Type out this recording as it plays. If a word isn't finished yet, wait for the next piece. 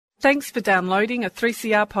Thanks for downloading a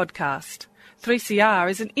 3CR podcast.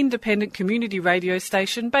 3CR is an independent community radio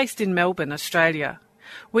station based in Melbourne, Australia.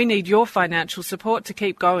 We need your financial support to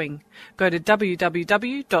keep going. Go to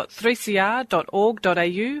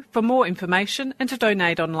www.3cr.org.au for more information and to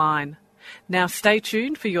donate online. Now stay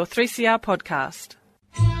tuned for your 3CR podcast.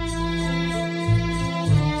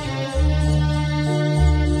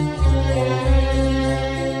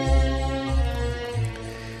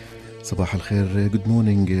 Sabah al-Khair, good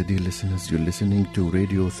morning dear listeners. You're listening to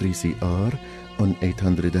Radio 3CR on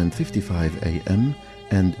 855 AM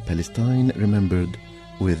and Palestine Remembered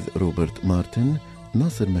with Robert Martin,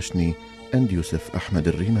 Nasser Mashni and Yusuf Ahmed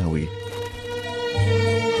al-Rimawi.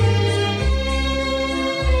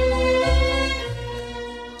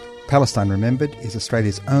 Palestine Remembered is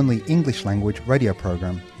Australia's only English-language radio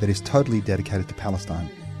program that is totally dedicated to Palestine.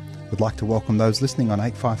 We'd like to welcome those listening on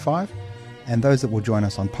 855 and those that will join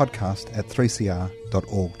us on podcast at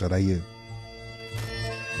 3cr.org.au.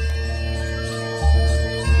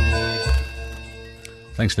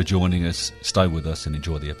 Thanks for joining us. Stay with us and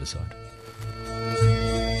enjoy the episode.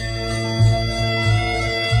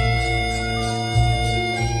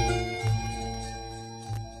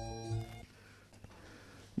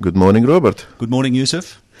 Good morning, Robert. Good morning,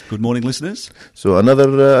 Yusuf. Good morning, listeners. So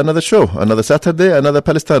another show, another Saturday, another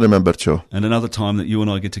Palestine Remembered show. And another time that you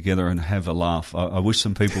and I get together and have a laugh. I wish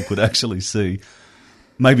some people could actually see,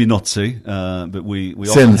 maybe not see, but we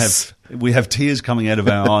often have tears coming out of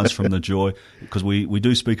our eyes from the joy, because we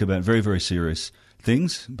do speak about very, very serious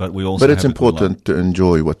things, but we also. But it's important to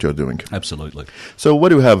enjoy what you're doing. Absolutely. So what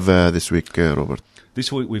do we have this week, Robert? This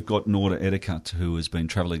week we've got Norda Edikat, who has been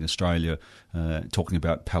travelling Australia talking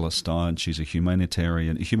about Palestine. She's a human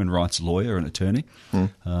rights lawyer and attorney.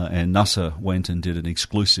 And Nasser went and did an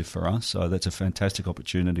exclusive for us, so that's a fantastic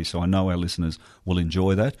opportunity. So I know our listeners will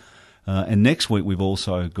enjoy that. And next week we've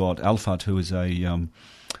also got Alfat, who is a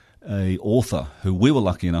author who we were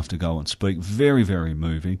lucky enough to go and speak. Very, very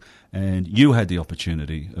moving. And you had the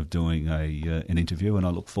opportunity of doing an interview, and I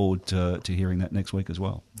look forward to hearing that next week as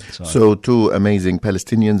well. So two amazing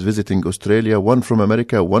Palestinians visiting Australia, one from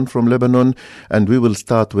America, one from Lebanon, and we will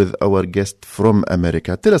start with our guest from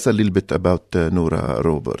America. Tell us a little bit about Noura,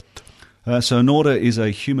 Robert. So Norda is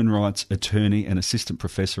a human rights attorney and assistant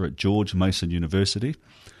professor at George Mason University.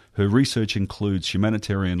 Her research includes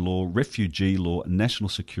humanitarian law, refugee law, national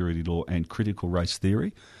security law, and critical race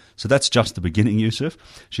theory. So that's just the beginning, Yusuf.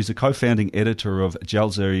 She's a co-founding editor of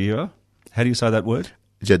Jalzariya. How do you say that word?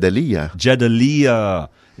 Jadaliya. Jadaliya.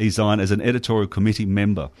 Izan as an editorial committee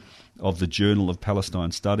member of the Journal of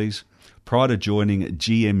Palestine Studies. Prior to joining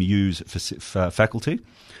GMU's faculty,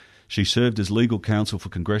 she served as legal counsel for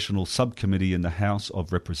Congressional Subcommittee in the House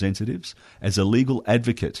of Representatives, as a legal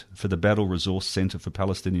advocate for the Battle Resource Center for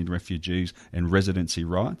Palestinian Refugees and Residency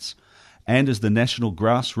Rights, and as the national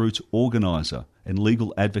grassroots organiser and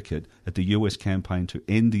legal advocate at the US campaign to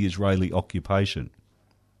end the Israeli occupation.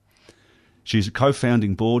 She's a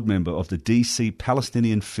co-founding board member of the DC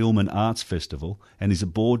Palestinian Film and Arts Festival and is a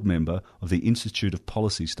board member of the Institute of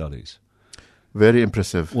Policy Studies. Very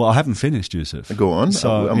impressive. Well, I haven't finished, Yusuf. Go on.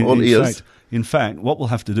 So I'm all ears. In fact, what we'll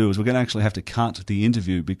have to do is we're going to actually have to cut the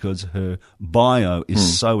interview because her bio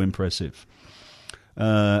is so impressive.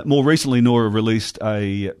 More recently, Noura released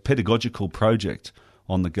a pedagogical project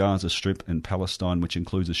on the Gaza Strip and Palestine, which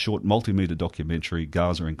includes a short multimeter documentary,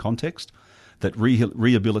 Gaza in Context, that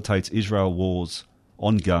rehabilitates Israel wars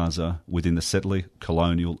on Gaza within the settler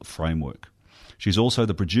colonial framework. She's also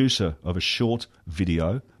the producer of a short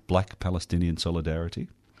video, Black Palestinian Solidarity.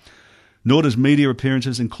 Noura's media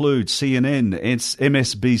appearances include CNN,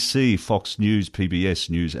 MSNBC, Fox News, PBS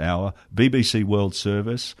NewsHour, BBC World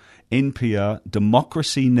Service, NPR,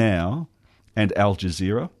 Democracy Now! And Al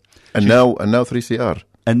Jazeera. And now 3CR.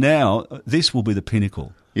 And now this will be the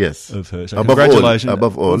pinnacle of her. So congratulations.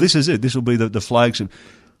 Above all. Well, this is it. This will be the flagship.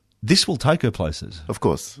 This will take her places. Of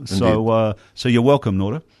course. So you're welcome,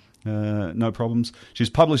 Noura. No problems. She's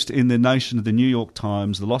published in The Nation, the New York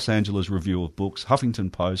Times, the Los Angeles Review of Books,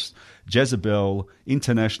 Huffington Post, Jezebel,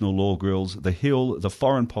 International Law Grills, The Hill, The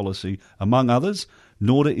Foreign Policy, among others.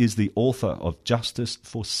 Noura is the author of Justice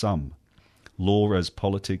for Some, Law as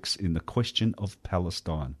Politics in the Question of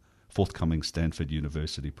Palestine, forthcoming Stanford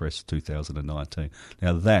University Press 2019.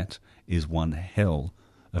 Now that is one hell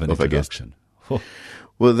of an introduction.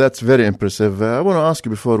 Well, that's very impressive. I want to ask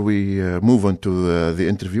you before we move on to the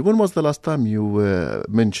interview, when was the last time you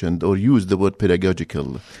mentioned or used the word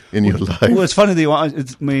pedagogical in your life? Well, it's funny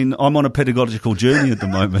I'm on a pedagogical journey at the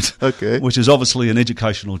moment, which is obviously an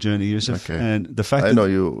educational journey, Yusuf. Okay. And the fact I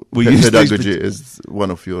know pedagogy is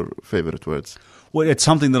one of your favorite words. Well, it's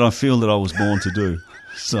something that I feel that I was born to do.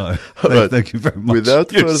 So Right. thank you very much.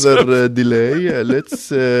 Without Yes. further delay,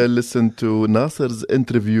 let's listen to Nasser's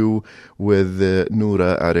interview with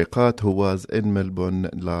Noura Ariqat, who was in Melbourne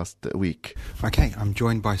last week. Okay, I'm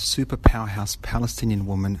joined by super powerhouse Palestinian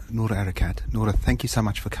woman Noura Ariqat. Noura, thank you so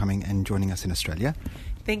much for coming and joining us in Australia.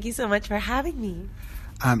 Thank you so much for having me.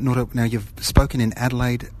 Noura, now you've spoken in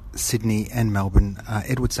Adelaide, Sydney and Melbourne.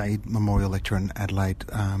 Edward Said Memorial Lecture in Adelaide,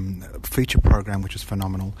 feature program which was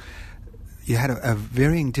phenomenal. You had a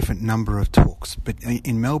varying different number of talks, but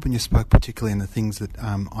in Melbourne you spoke particularly, and the things that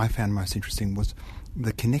I found most interesting was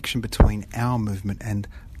the connection between our movement and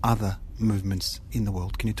other movements in the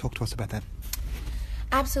world. Can you talk to us about that?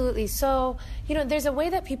 Absolutely. So, there's a way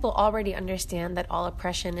that people already understand that all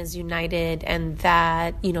oppression is united and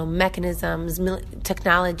that, mechanisms,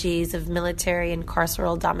 technologies of military and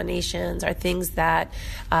carceral dominations are things that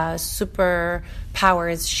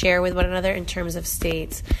superpowers share with one another in terms of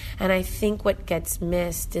states. And I think what gets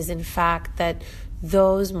missed is, in fact, that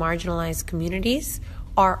those marginalized communities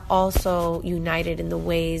are also united in the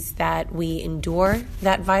ways that we endure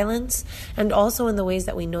that violence and also in the ways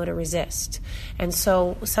that we know to resist. And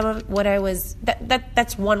so some of what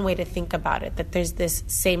that's one way to think about it, that there's this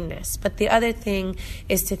sameness. But the other thing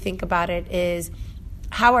is to think about it is,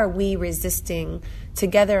 how are we resisting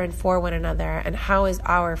together and for one another, and how is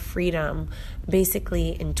our freedom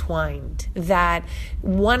basically entwined? That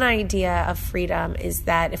one idea of freedom is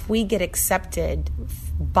that if we get accepted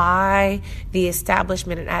by the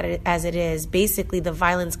establishment as it is, basically the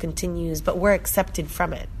violence continues, but we're accepted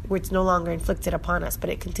from it, where it's no longer inflicted upon us, but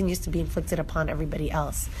it continues to be inflicted upon everybody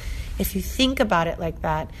else. If you think about it like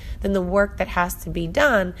that, then the work that has to be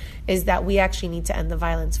done is that we actually need to end the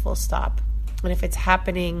violence, full stop. And if it's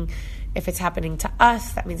happening to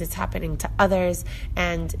us, that means it's happening to others,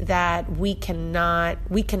 and that we cannot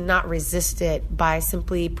resist it by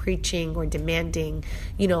simply preaching or demanding,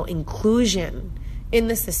 inclusion in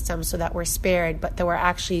the system so that we're spared, but that we're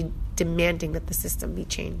actually demanding that the system be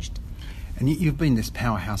changed. And you've been this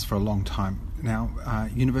powerhouse for a long time now.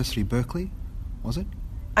 University of Berkeley, was it?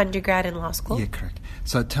 Undergrad and law school. Yeah, correct.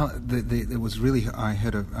 So there was really, I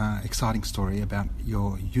heard an exciting story about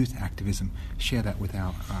your youth activism. Share that with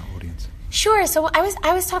our audience. Sure. So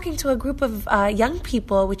I was talking to a group of young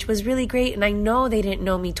people, which was really great, and I know they didn't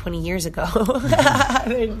know me 20 years ago.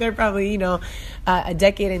 They're probably, a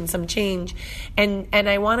decade and some change. And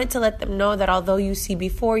I wanted to let them know that although you see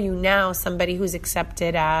before you now somebody who's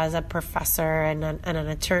accepted as a professor and an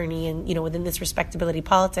attorney and, within this respectability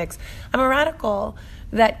politics, I'm a radical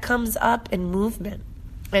that comes up in movement.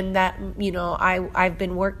 And that, I've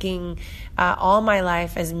been working all my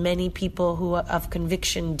life, as many people who of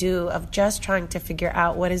conviction do, of just trying to figure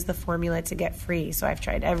out what is the formula to get free. So I've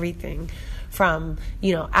tried everything from,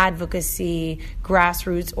 advocacy,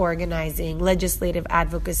 grassroots organizing, legislative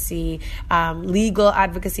advocacy, legal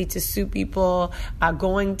advocacy to sue people,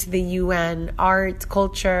 going to the UN, art,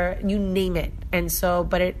 culture, you name it. And so,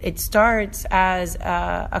 but it starts as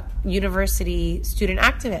a university student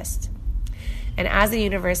activist. And as a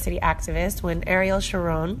university activist, when Ariel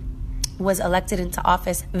Sharon was elected into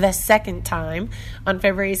office the second time on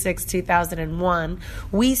February 6, 2001,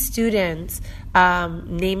 we students,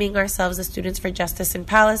 naming ourselves the Students for Justice in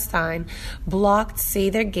Palestine, blocked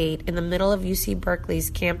Say Their Gate in the middle of UC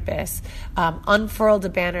Berkeley's campus, unfurled a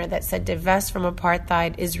banner that said "Divest from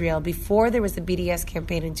Apartheid Israel" before there was the BDS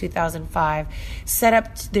campaign in 2005, set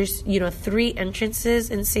up, there's 3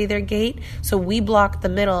 entrances in Say Their Gate, so we blocked the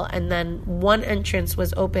middle, and then one entrance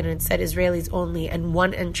was open and said Israelis only, and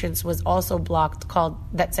one entrance was also blocked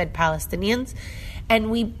that said Palestinians, and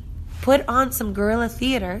we put on some guerrilla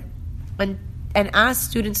theater and asked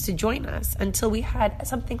students to join us until we had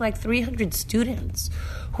something like 300 students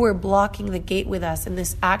who were blocking the gate with us in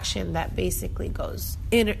this action that basically goes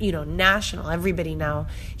national. Everybody now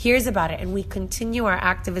hears about it, and we continue our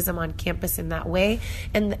activism on campus in that way.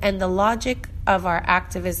 And the logic of our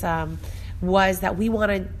activism was that we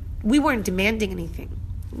weren't demanding anything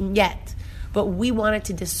yet, but we wanted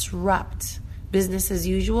to disrupt business as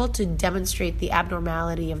usual to demonstrate the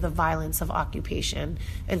abnormality of the violence of occupation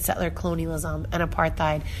and settler colonialism and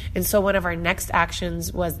apartheid. And so one of our next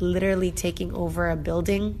actions was literally taking over a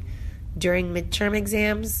building during midterm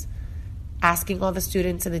exams, asking all the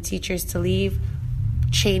students and the teachers to leave,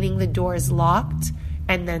 chaining the doors locked,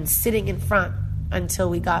 and then sitting in front until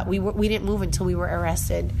we didn't move until we were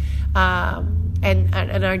arrested.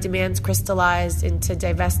 And our demands crystallized into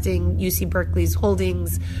divesting UC Berkeley's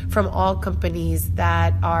holdings from all companies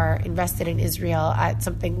that are invested in Israel at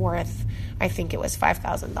something worth, I think it was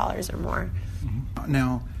 $5,000 or more.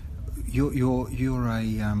 Now, you're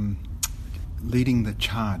leading the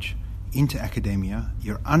charge into academia,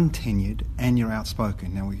 you're untenured, and you're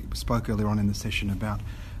outspoken. Now, we spoke earlier on in the session about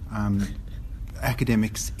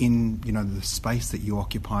academics in the space that you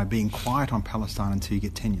occupy being quiet on Palestine until you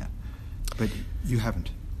get tenure, but you haven't.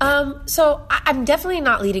 So I'm definitely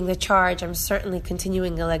not leading the charge. I'm certainly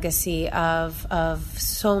continuing a legacy of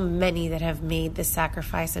so many that have made this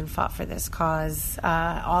sacrifice and fought for this cause.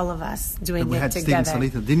 All of us doing but we it had together. Stephen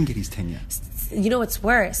Salita didn't get his tenure. You know what's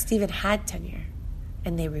worse? Stephen had tenure,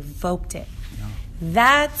 and they revoked it. Yeah.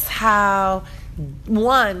 That's how.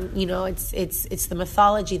 One, it's the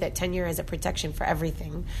mythology that tenure is a protection for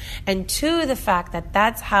everything, and two, the fact that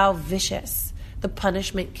that's how vicious the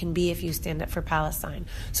punishment can be if you stand up for Palestine.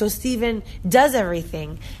 So Stephen does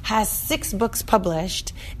everything, has 6 books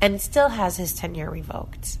published, and still has his tenure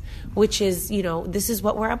revoked, which is, this is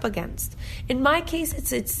what we're up against. In my case,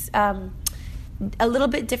 it's a little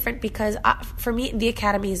bit different because for me, the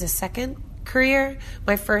academy is a second career.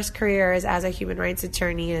 My first career is as a human rights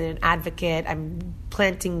attorney and an advocate. I'm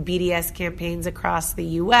planting BDS campaigns across the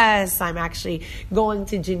U.S. I'm actually going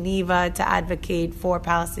to Geneva to advocate for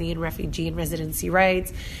Palestinian refugee and residency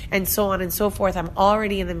rights, and so on and so forth. I'm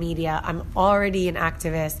already in the media. I'm already an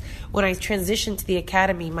activist. When I transitioned to the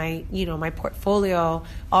academy, my portfolio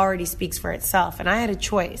already speaks for itself, and I had a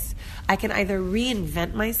choice. I can either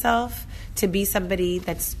reinvent myself to be somebody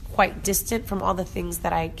that's quite distant from all the things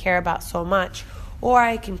that I care about so much, or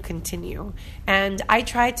I can continue. And I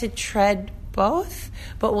tried to tread both,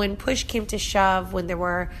 but when push came to shove, when there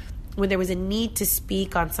was a need to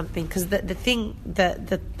speak on something, because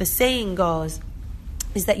the saying goes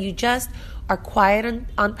is that you just are quiet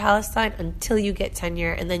on Palestine until you get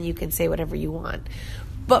tenure, and then you can say whatever you want.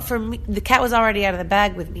 But for me, the cat was already out of the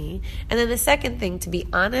bag with me. And then the second thing, to be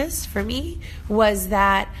honest, for me, was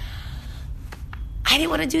that I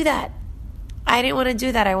didn't want to do that.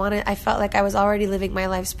 I felt like I was already living my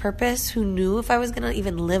life's purpose. Who knew if I was going to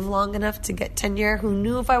even live long enough to get tenure? Who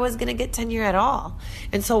knew if I was going to get tenure at all?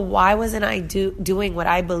 And so why wasn't I doing what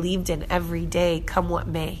I believed in every day, come what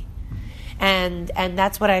may? And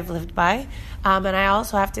that's what I've lived by. And I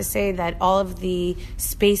also have to say that all of the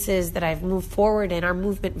spaces that I've moved forward in are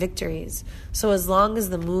movement victories. So as long as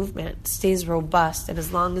the movement stays robust and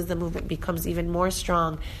as long as the movement becomes even more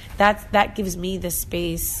strong, that gives me the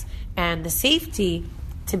space and the safety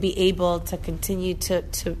to be able to continue to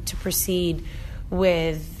proceed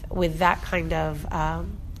with that kind of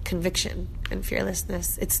conviction and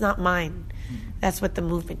fearlessness. It's not mine. That's what the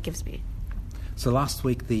movement gives me. So last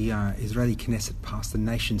week, the Israeli Knesset passed the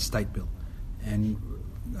nation-state bill and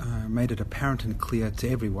made it apparent and clear to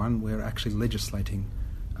everyone we're actually legislating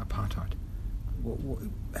apartheid.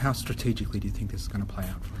 How strategically do you think this is going to play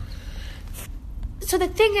out for us? So the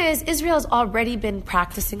thing is, Israel's already been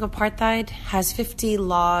practicing apartheid, has 50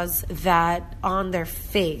 laws that on their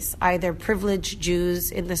face either privilege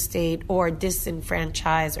Jews in the state or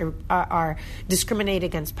disenfranchise or are discriminate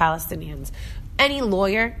against Palestinians. Any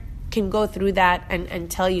lawyer can go through that and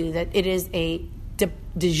tell you that it is a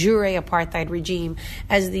de jure apartheid regime,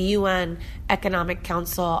 as the UN Economic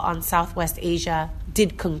Council on Southwest Asia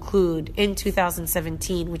did conclude in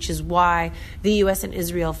 2017, which is why the U.S. and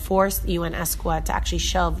Israel forced UN-ESCWA to actually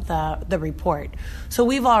shelve the report. So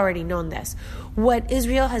we've already known this. What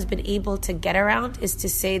Israel has been able to get around is to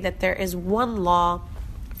say that there is one law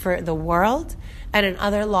for the world and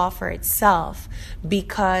another law for itself,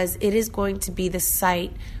 because it is going to be the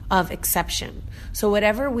site of exception. So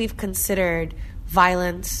whatever we've considered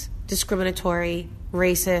violence, discriminatory,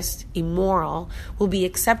 racist, immoral, will be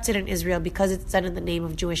accepted in Israel because it's done in the name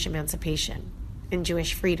of Jewish emancipation and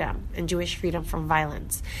Jewish freedom from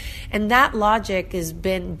violence. And that logic has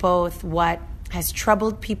been both what has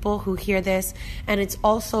troubled people who hear this, and it's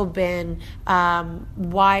also been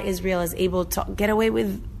why Israel is able to get away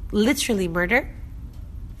with literally murder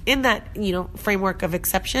in that, framework of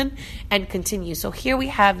exception and continue. So here we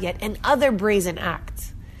have yet another brazen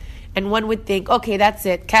act. And one would think, okay, that's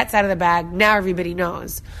it. Cat's out of the bag. Now everybody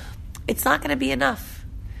knows. It's not going to be enough.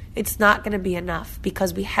 It's not going to be enough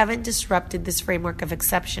because we haven't disrupted this framework of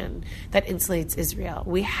exception that insulates Israel.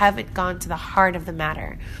 We haven't gone to the heart of the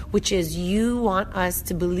matter, which is you want us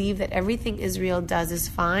to believe that everything Israel does is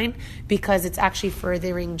fine because it's actually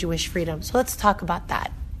furthering Jewish freedom. So let's talk about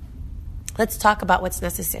that. Let's talk about what's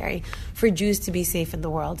necessary for Jews to be safe in the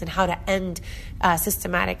world and how to end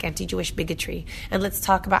systematic anti-Jewish bigotry. And let's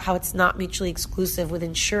talk about how it's not mutually exclusive with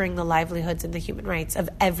ensuring the livelihoods and the human rights of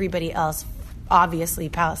everybody else, obviously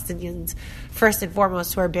Palestinians first and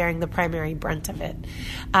foremost, who are bearing the primary brunt of it.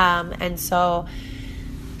 And so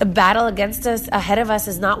the battle against us, ahead of us,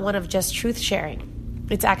 is not one of just truth sharing.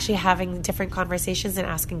 It's actually having different conversations and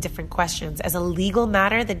asking different questions. As a legal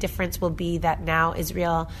matter, the difference will be that now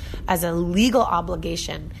Israel, as a legal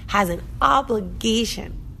obligation, has an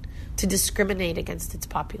obligation to discriminate against its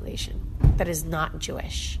population that is not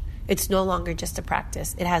Jewish. It's no longer just a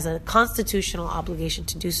practice. It has a constitutional obligation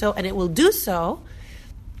to do so, and it will do so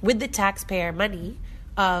with the taxpayer money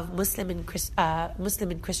of Muslim and Christian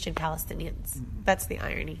Palestinians. That's the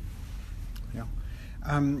irony. Yeah.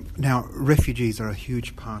 Now, refugees are a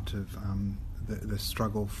huge part of the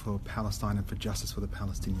struggle for Palestine and for justice for the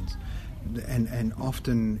Palestinians, and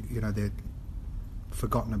often, they're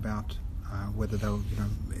forgotten about. Whether they'll,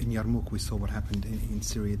 in Yarmouk we saw what happened in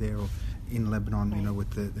Syria there, or in Lebanon,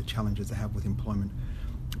 with the challenges they have with employment.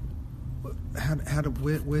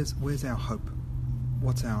 Where's our hope?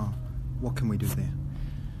 What can we do there?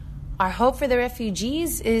 Our hope for the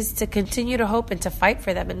refugees is to continue to hope and to fight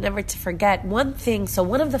for them and never to forget one thing. So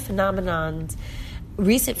one of the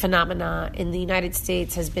recent phenomena in the United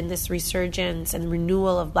States has been this resurgence and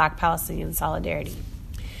renewal of Black Palestinian solidarity.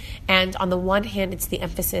 And on the one hand, it's the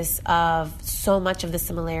emphasis of so much of the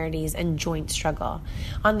similarities and joint struggle.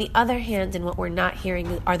 On the other hand, and what we're not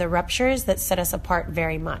hearing are the ruptures that set us apart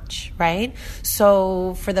very much, right?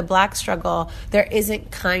 So for the Black struggle, there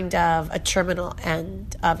isn't kind of a terminal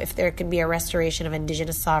end of if there can be a restoration of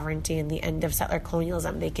indigenous sovereignty and the end of settler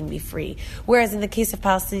colonialism, they can be free. Whereas in the case of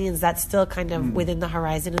Palestinians, that's still kind of within the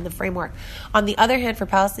horizon and the framework. On the other hand, for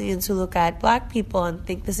Palestinians who look at Black people and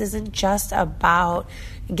think this isn't just about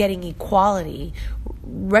getting equality,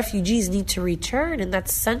 refugees need to return, and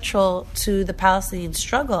that's central to the Palestinian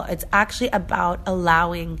struggle. It's actually about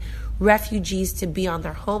allowing refugees to be on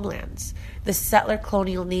their homelands. The settler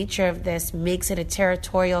colonial nature of this makes it a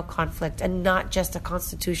territorial conflict and not just a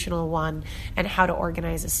constitutional one, and how to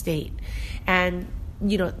organize a state. And,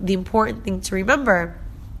 the important thing to remember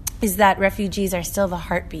is that refugees are still the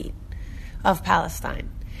heartbeat of Palestine.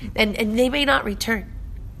 And they may not return.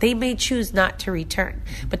 They may choose not to return,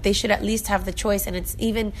 but they should at least have the choice. And it's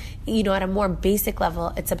even, at a more basic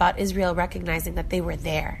level, it's about Israel recognizing that they were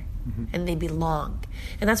there and they belong.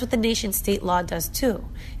 And that's what the nation state law does too.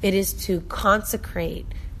 It is to consecrate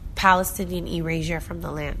Palestinian erasure from the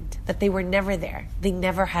land, that they were never there. They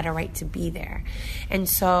never had a right to be there. And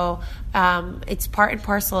so it's part and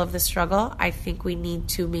parcel of the struggle. I think we need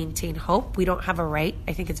to maintain hope. We don't have a right.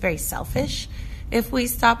 I think it's very selfish if we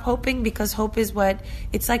stop hoping, because hope is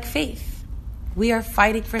it's like faith. We are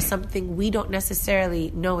fighting for something we don't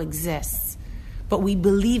necessarily know exists, but we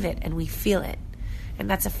believe it and we feel it. And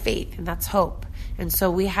that's a faith, and that's hope. And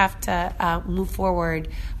so we have to move forward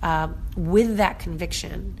with that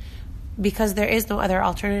conviction, because there is no other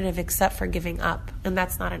alternative except for giving up, and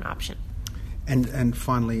that's not an option. And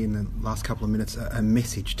finally, in the last couple of minutes, a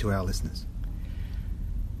message to our listeners.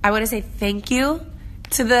 I want to say thank you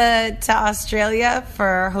to Australia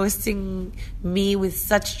for hosting me with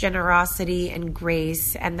such generosity and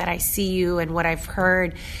grace, and that I see you, and what I've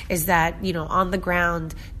heard is that, on the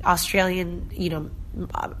ground, Australians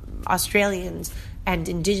and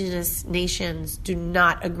indigenous nations do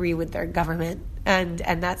not agree with their government. And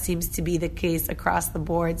that seems to be the case across the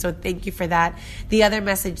board. So thank you for that. The other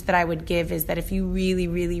message that I would give is that if you really,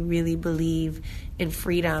 really, really believe in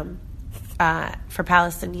freedom for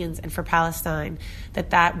Palestinians and for Palestine,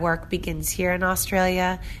 that work begins here in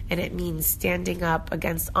Australia, and it means standing up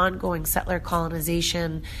against ongoing settler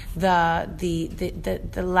colonization, not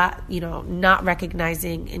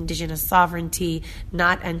recognizing indigenous sovereignty,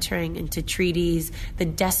 not entering into treaties, the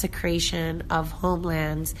desecration of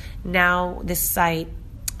homelands. Now this site,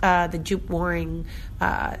 the Jupe Waring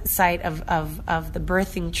site of the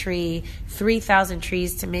birthing tree, 3,000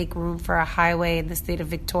 trees to make room for a highway in the state of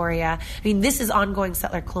Victoria. I mean, this is ongoing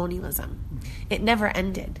settler colonialism. It never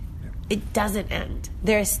ended. It doesn't end.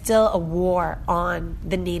 There is still a war on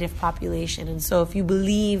the native population. And so if you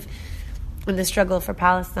believe in the struggle for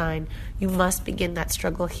Palestine, you must begin that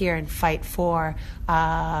struggle here and fight for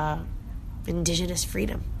indigenous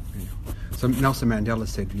freedom. So Nelson Mandela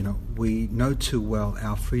said, we know too well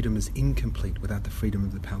our freedom is incomplete without the freedom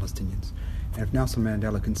of the Palestinians. And if Nelson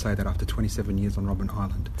Mandela can say that after 27 years on Robben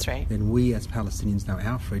Island, that's right, then we as Palestinians know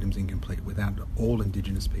our freedom's incomplete without all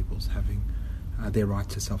indigenous peoples having their right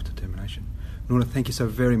to self-determination. Noura, thank you so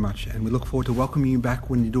very much, and we look forward to welcoming you back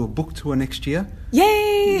when you do a book tour next year.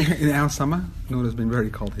 Yay! In our summer. Noura's been very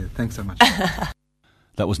cold here. Thanks so much.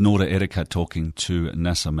 That was Noura Edikat talking to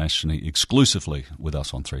Nasser Mashni exclusively with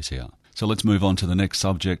us on 3CR. So let's move on to the next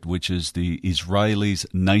subject, which is the Israelis'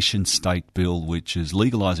 nation-state bill, which is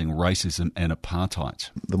legalising racism and apartheid.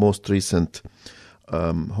 The most recent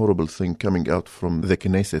horrible thing coming out from the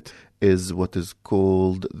Knesset is what is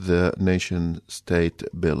called the Nation-State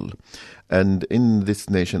Bill. And in this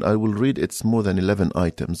nation, I will read, it's more than 11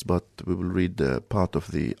 items, but we will read part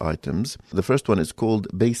of the items. The first one is called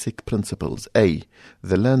Basic Principles. A,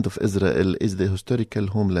 the land of Israel is the historical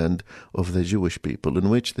homeland of the Jewish people, in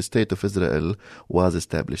which the state of Israel was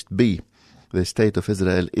established. B, the state of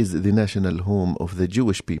Israel is the national home of the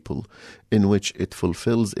Jewish people, in which it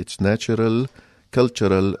fulfills its natural,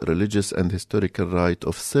 cultural, religious, and historical right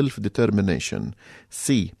of self-determination.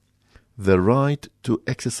 C, the right to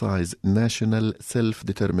exercise national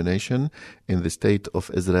self-determination in the state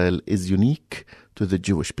of Israel is unique to the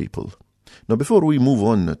Jewish people. Now, before we move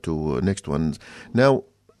on to next ones, now,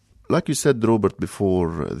 like you said, Robert,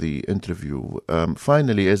 before the interview,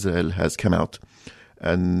 finally Israel has come out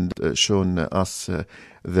and shown us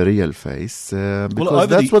the real face, because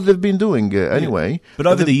that's what they've been doing anyway. But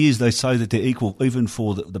over the years, they say that they're equal, even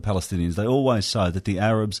for the Palestinians. They always say that the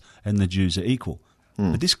Arabs and the Jews are equal.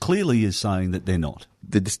 But this clearly is saying that they're not.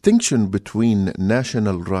 The distinction between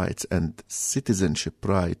national rights and citizenship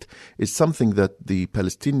right is something that the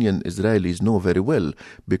Palestinian Israelis know very well,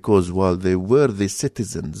 because while they were the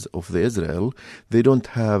citizens of the Israel, they don't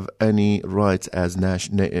have any rights as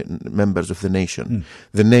members of the nation.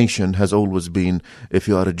 The nation has always been, if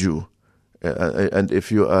you are a Jew, and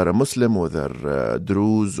if you are a Muslim, whether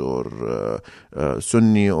Druze or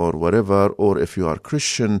Sunni or whatever, or if you are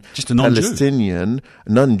Christian, just a non-Jew. Palestinian,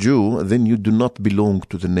 non-Jew, then you do not belong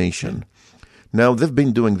to the nation. Now, they've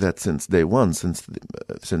been doing that since day one, since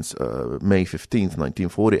May 15th,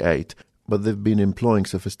 1948, but they've been employing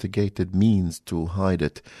sophisticated means to hide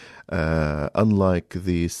it. Unlike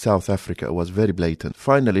the South Africa, was very blatant.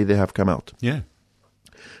 Finally, they have come out. Yeah.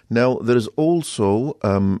 Now, there is also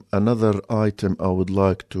another item I would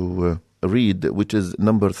like to read, which is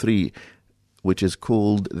number 3, which is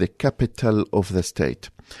called the capital of the state.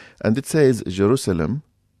 And it says, Jerusalem,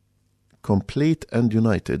 complete and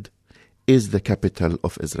united, is the capital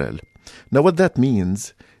of Israel. Now, what that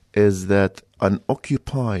means is that an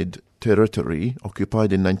occupied territory,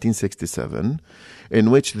 occupied in 1967, in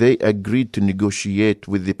which they agreed to negotiate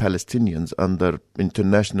with the Palestinians under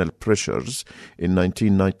international pressures in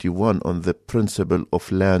 1991 on the principle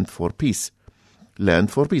of land for peace. Land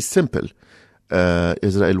for peace, simple.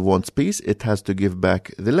 Israel wants peace, it has to give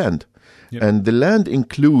back the land. Yep. And the land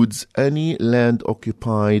includes any land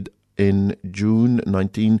occupied in June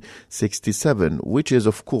 1967, which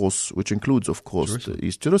includes, of course,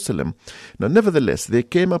 East Jerusalem. Now, nevertheless, they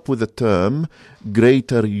came up with the term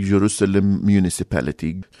Greater Jerusalem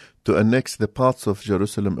Municipality to annex the parts of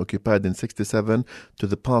Jerusalem occupied in 67 to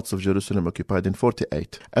the parts of Jerusalem occupied in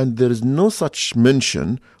 48. And there is no such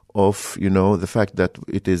mention of, the fact that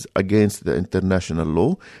it is against the international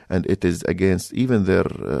law, and it is against even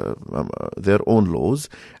their own laws,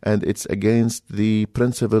 and it's against the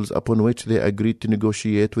principles upon which they agreed to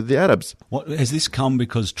negotiate with the Arabs. Has this come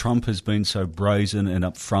because Trump has been so brazen and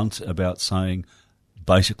upfront about saying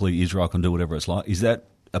basically Israel can do whatever it's like? Is that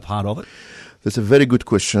a part of it? That's a very good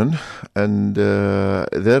question. And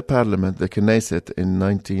their parliament, the Knesset, in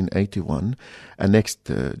 1981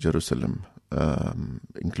 annexed Jerusalem,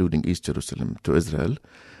 including East Jerusalem, to Israel.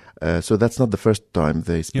 So that's not the first time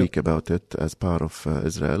they speak about it as part of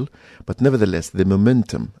Israel. But nevertheless, the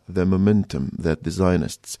momentum that the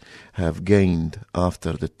Zionists have gained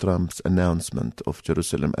after the Trump's announcement of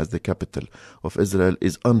Jerusalem as the capital of Israel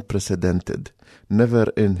is unprecedented.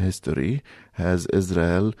 Never in history has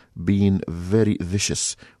Israel been very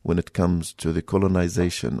vicious when it comes to the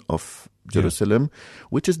colonization of Jerusalem,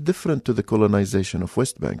 which is different to the colonization of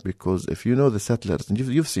West Bank, because if you know the settlers, and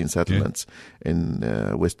you've seen settlements in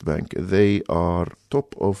West Bank, they are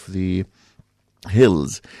top of the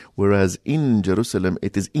hills, whereas in Jerusalem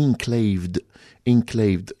it is enclaved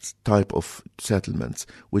type of settlements,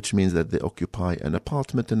 which means that they occupy an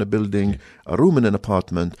apartment in a building, a room in an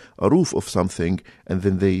apartment, a roof of something, and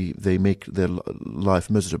then they make their life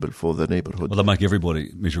miserable for the neighborhood. Well, they make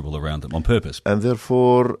everybody miserable around them on purpose. And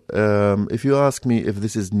therefore, if you ask me if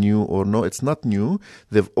this is new or no, it's not new.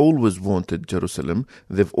 They've always wanted Jerusalem.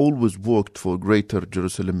 They've always worked for Greater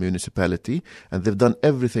Jerusalem Municipality, and they've done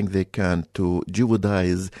everything they can to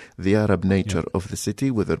Jewadize the Arab nature of the city,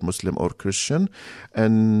 whether Muslim or Christian.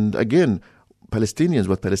 And again, what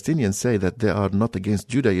Palestinians say, that they are not against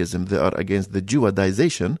Judaism, they are against the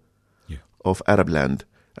Jewadization of Arab land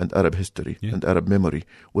and Arab history and Arab memory,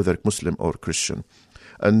 whether Muslim or Christian.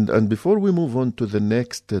 And before we move on to the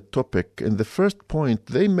next topic, in the first point,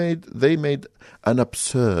 they made an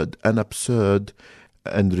absurd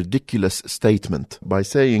and ridiculous statement by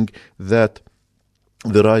saying that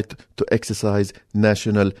the right to exercise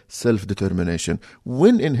national self-determination.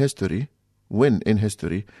 When in history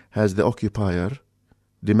has the occupier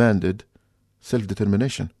demanded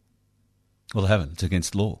self-determination? Well, they haven't. It's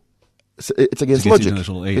against law. It's against logic.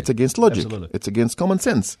 Yeah. It's against logic. Absolutely. It's against common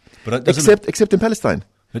sense. But except in Palestine.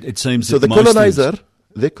 But it seems so that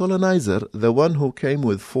the colonizer, the one who came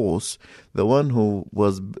with force, the one who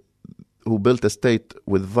built a state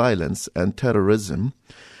with violence and terrorism,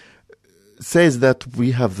 says that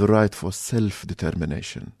we have the right for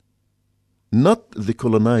self-determination. Not the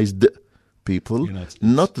colonized people,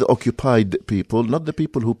 not the occupied people, not the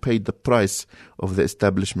people who paid the price of the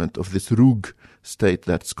establishment of this rogue state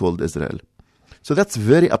that's called Israel. So that's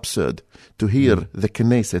very absurd to hear the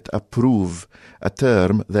Knesset approve a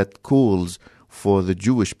term that calls for the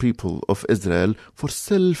Jewish people of Israel for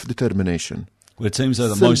self-determination. Well, it seems though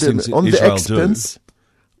that most things on Israel the expense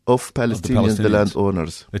of Palestinians, the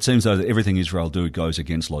landowners. It seems though that everything Israel do goes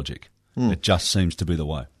against logic. It just seems to be the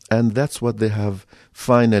way. And that's what they have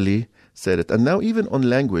finally said it. And now even on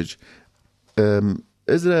language,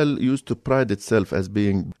 Israel used to pride itself as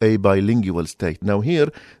being a bilingual state. Now here,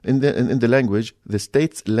 in the language, the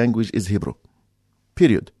state's language is Hebrew.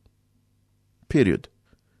 Period.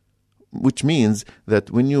 Which means that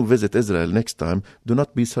when you visit Israel next time, do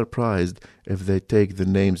not be surprised if they take the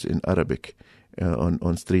names in Arabic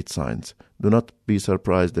on street signs. Do not be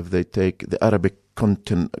surprised if they take the Arabic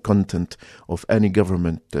content of any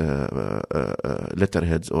government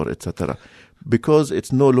letterheads or etc. Because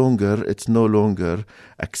it's no longer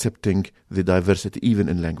accepting the diversity even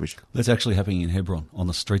in language. That's actually happening in Hebron. On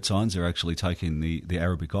the street signs, they're actually taking the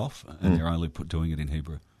Arabic off and they're only doing it in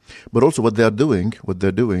Hebrew. But also what they're doing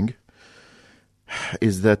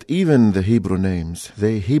is that even the Hebrew names,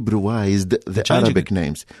 they Hebrewised the Arabic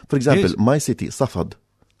names. For example, my city, Safad,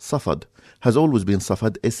 has always been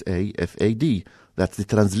Safad, S-A-F-A-D. That's the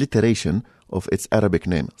transliteration of its Arabic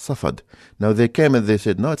name, Safad. Now they came and they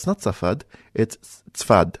said, no, it's not Safad, it's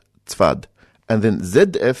Tzfad. And then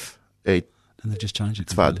Z-F-A. And they just changed it.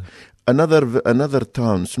 Tzfad. Another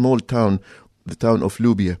town, small town, the town of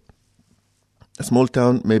Lubia. A small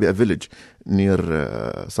town, maybe a village near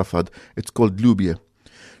Safad. It's called Lubia.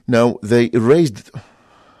 Now they erased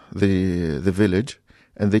the village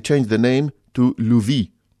and they changed the name to Louvi,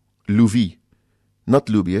 not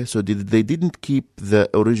Lubia. So they didn't keep the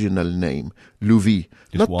original name, Louvi.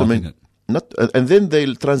 And then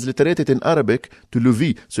they'll transliterate it in Arabic to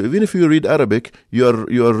Louvi. So even if you read Arabic, you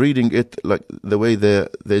are reading it like the way the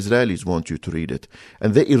Israelis want you to read it.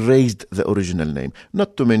 And they erased the original name.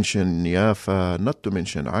 Not to mention Yafa, not to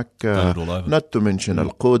mention Akka, not to mention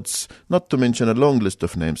Al-Quds, not to mention a long list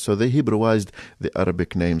of names. So they Hebrewised the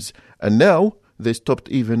Arabic names. And now they stopped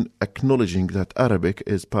even acknowledging that Arabic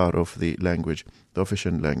is part of the language, the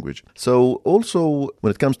official language. So also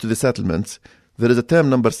when it comes to the settlements, there is a term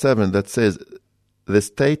number 7 that says the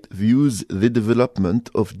state views the development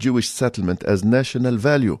of Jewish settlement as national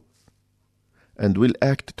value and will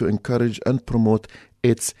act to encourage and promote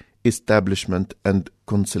its establishment and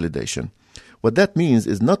consolidation. What that means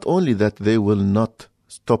is not only that they will not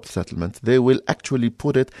stop settlement, they will actually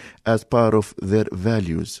put it as part of their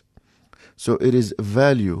values. So it is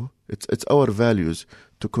value, it's our values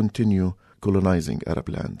to continue colonizing Arab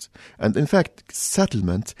lands. And in fact,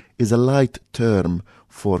 settlement is a light term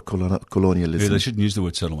for colonialism. Yeah, they shouldn't use the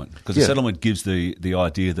word settlement because the settlement gives the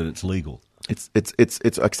idea that it's legal.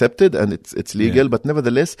 It's accepted and it's legal, but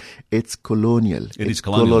nevertheless, it's colonial. It's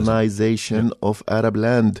colonization of Arab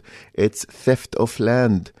land. It's theft of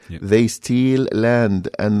land. Yep. They steal land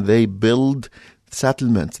and they build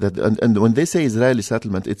settlements. And when they say Israeli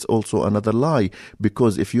settlement, it's also another lie,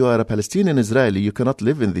 because if you are a Palestinian Israeli, you cannot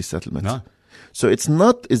live in these settlements. No. So it's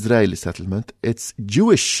not Israeli settlement, it's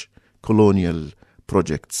Jewish colonial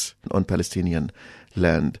projects on Palestinian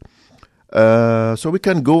land. So we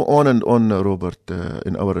can go on and on, Robert,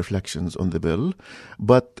 in our reflections on the bill.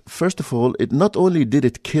 But first of all, it not only did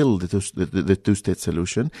it kill the two-state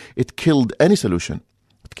solution, it killed any solution.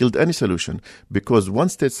 Because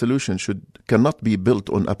one-state solution cannot be built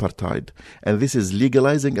on apartheid. And this is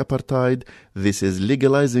legalizing apartheid, this is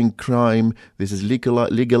legalizing crime, this is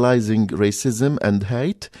legalizing racism and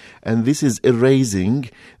hate, and this is erasing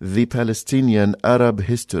the Palestinian Arab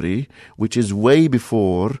history, which is way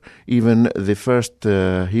before even the first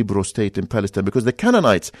Hebrew state in Palestine, because the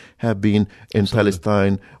Canaanites have been in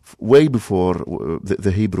Palestine way before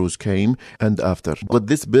the Hebrews came and after. What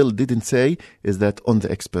this bill didn't say is that on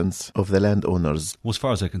the expense of the landowners. Well, as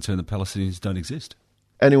far as they're concerned, the Palestinians don't exist.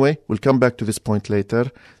 Anyway, we'll come back to this point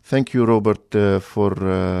later. Thank you, Robert, for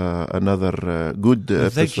another good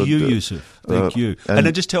episode. Thank you, Yusuf. Thank you. And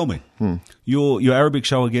then just tell me, your Arabic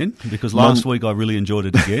show again, because last week I really enjoyed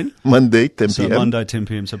it again. Monday, 10 So p.m. Monday, 10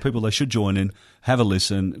 p.m. So people, they should join in, have a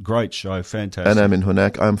listen. Great show, fantastic. أنا من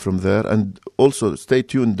هناك, I'm from there. And also, stay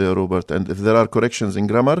tuned, Robert. And if there are corrections in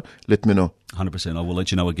grammar, let me know. 100%. I will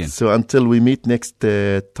let you know again. So until we meet next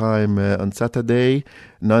time on Saturday,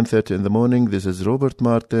 9:30 in the morning, this is Robert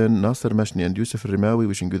Martin, Nasser Mashni and Yusuf Rimawi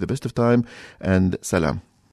wishing you the best of time and salam.